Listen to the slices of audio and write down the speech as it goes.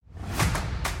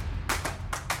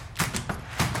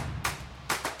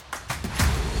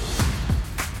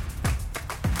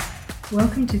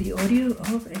Welcome to the audio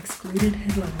of Excluded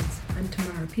Headlines. I'm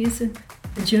Tamara Pearson,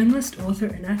 a journalist, author,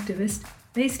 and activist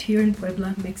based here in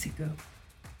Puebla, Mexico.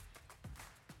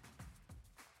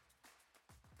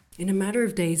 In a matter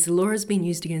of days, the law has been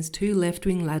used against two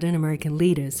left-wing Latin American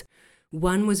leaders.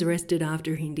 One was arrested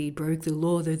after he indeed broke the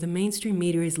law, though the mainstream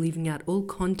media is leaving out all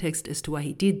context as to why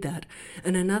he did that,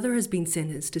 and another has been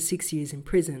sentenced to 6 years in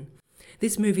prison.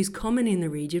 This move is common in the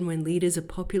region when leaders are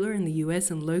popular in the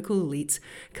US and local elites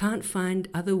can't find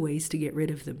other ways to get rid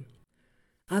of them.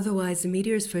 Otherwise, the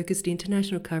media has focused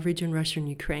international coverage on Russia and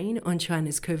Ukraine, on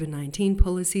China's COVID-19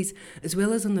 policies, as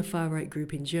well as on the far-right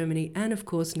group in Germany, and of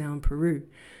course now in Peru.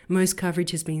 Most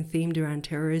coverage has been themed around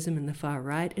terrorism and the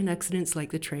far-right and accidents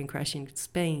like the train crash in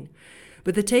Spain.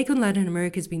 But the take on Latin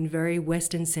America has been very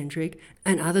Western-centric,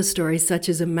 and other stories such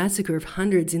as a massacre of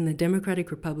hundreds in the Democratic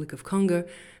Republic of Congo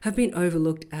have been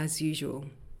overlooked as usual.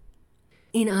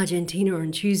 In Argentina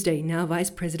on Tuesday, now Vice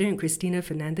President Cristina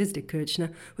Fernández de Kirchner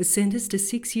was sentenced to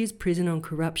 6 years prison on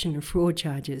corruption and fraud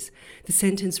charges. The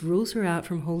sentence rules her out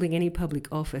from holding any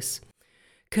public office.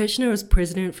 Kirchner was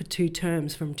president for 2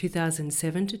 terms from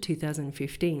 2007 to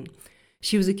 2015.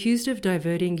 She was accused of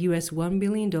diverting US $1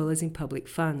 billion in public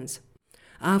funds.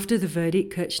 After the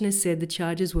verdict, Kirchner said the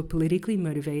charges were politically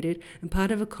motivated and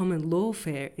part of a common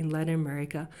lawfare in Latin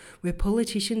America where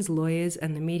politicians, lawyers,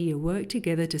 and the media work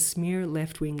together to smear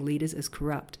left-wing leaders as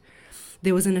corrupt.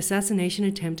 There was an assassination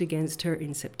attempt against her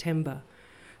in September.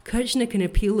 Kirchner can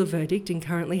appeal the verdict and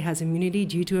currently has immunity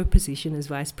due to her position as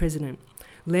vice president.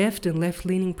 Left and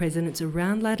left-leaning presidents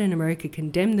around Latin America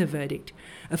condemn the verdict,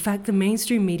 a fact the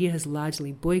mainstream media has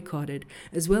largely boycotted,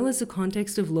 as well as the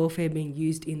context of lawfare being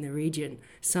used in the region,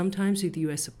 sometimes with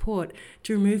US support,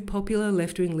 to remove popular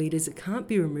left-wing leaders that can't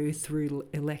be removed through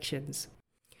elections.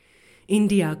 In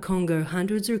DR Congo,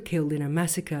 hundreds were killed in a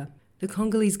massacre. The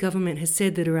Congolese government has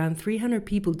said that around 300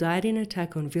 people died in an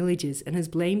attack on villages and has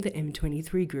blamed the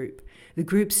M23 group. The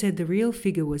group said the real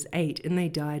figure was 8 and they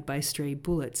died by stray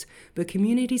bullets, but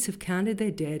communities have counted their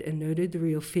dead and noted the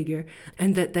real figure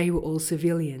and that they were all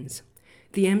civilians.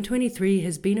 The M23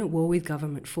 has been at war with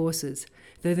government forces.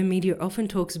 Though the media often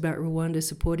talks about Rwanda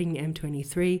supporting the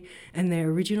M23 and their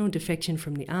original defection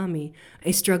from the army,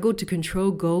 a struggle to control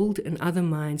gold and other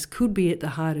mines could be at the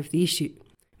heart of the issue.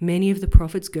 Many of the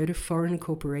profits go to foreign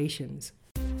corporations.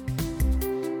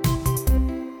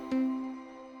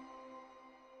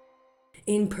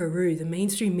 In Peru, the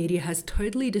mainstream media has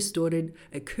totally distorted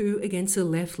a coup against a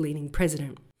left-leaning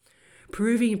president.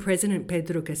 Peruvian President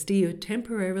Pedro Castillo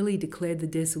temporarily declared the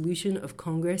dissolution of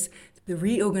Congress, the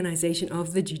reorganization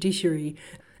of the judiciary,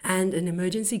 and an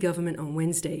emergency government on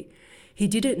Wednesday. He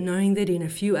did it knowing that in a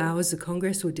few hours the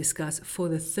Congress would discuss for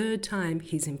the 3rd time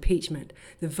his impeachment.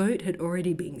 The vote had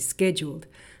already been scheduled.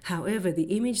 However,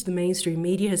 the image the mainstream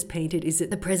media has painted is that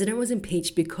the president was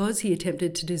impeached because he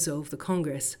attempted to dissolve the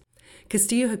Congress.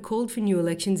 Castillo had called for new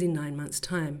elections in 9 months'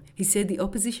 time. He said the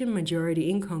opposition majority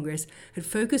in Congress had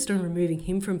focused on removing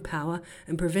him from power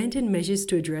and prevented measures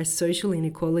to address social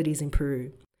inequalities in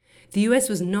Peru. The US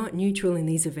was not neutral in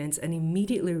these events and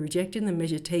immediately rejected the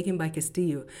measure taken by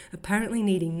Castillo, apparently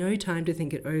needing no time to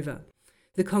think it over.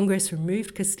 The Congress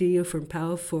removed Castillo from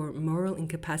power for moral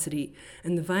incapacity,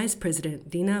 and the Vice President,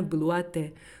 Dina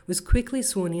Boluarte, was quickly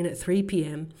sworn in at 3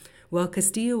 p.m., while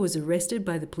Castillo was arrested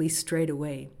by the police straight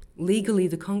away. Legally,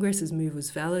 the Congress's move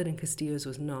was valid and Castillo's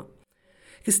was not.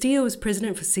 Castillo was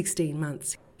president for 16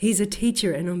 months. He's a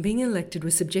teacher and on being elected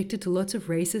was subjected to lots of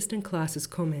racist and classist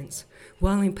comments.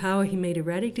 While in power, he made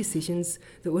erratic decisions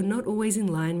that were not always in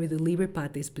line with the Libre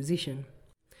Party's position.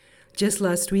 Just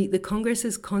last week, the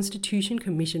Congress's Constitution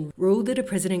Commission ruled that a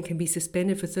president can be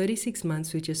suspended for 36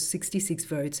 months with just 66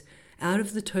 votes out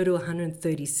of the total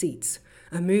 130 seats,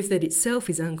 a move that itself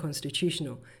is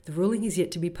unconstitutional. The ruling is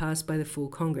yet to be passed by the full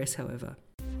Congress, however.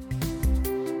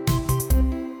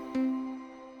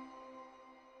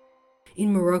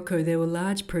 In Morocco, there were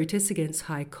large protests against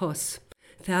high costs.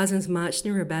 Thousands marched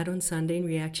in Rabat on Sunday in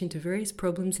reaction to various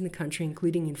problems in the country,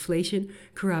 including inflation,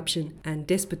 corruption, and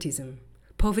despotism.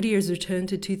 Poverty has returned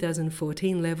to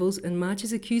 2014 levels, and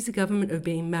marchers accuse the government of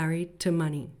being married to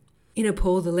money. In a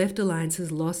poll, the Left Alliance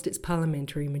has lost its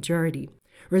parliamentary majority.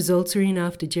 Results are in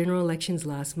after general elections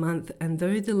last month, and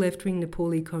though the left-wing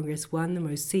Nepali Congress won the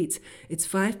most seats, its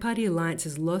 5-party alliance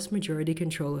has lost majority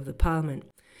control of the parliament.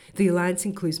 The alliance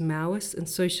includes Maoists and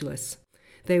Socialists.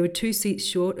 They were 2 seats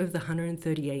short of the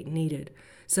 138 needed.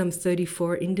 Some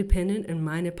 34 independent and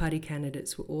minor party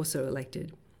candidates were also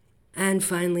elected. And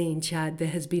finally, in Chad, there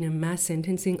has been a mass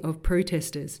sentencing of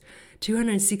protesters.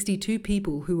 262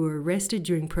 people who were arrested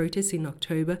during protests in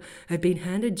October have been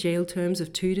handed jail terms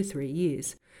of 2 to 3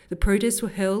 years. The protests were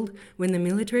held when the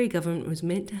military government was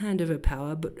meant to hand over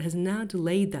power but has now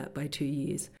delayed that by 2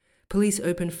 years. Police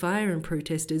opened fire on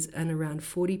protesters and around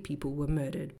 40 people were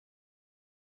murdered.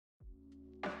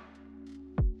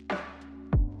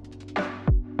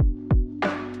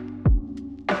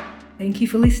 Thank you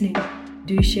for listening.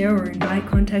 Do share or invite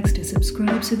contacts to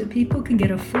subscribe so that people can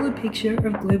get a fuller picture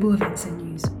of global events and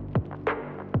news.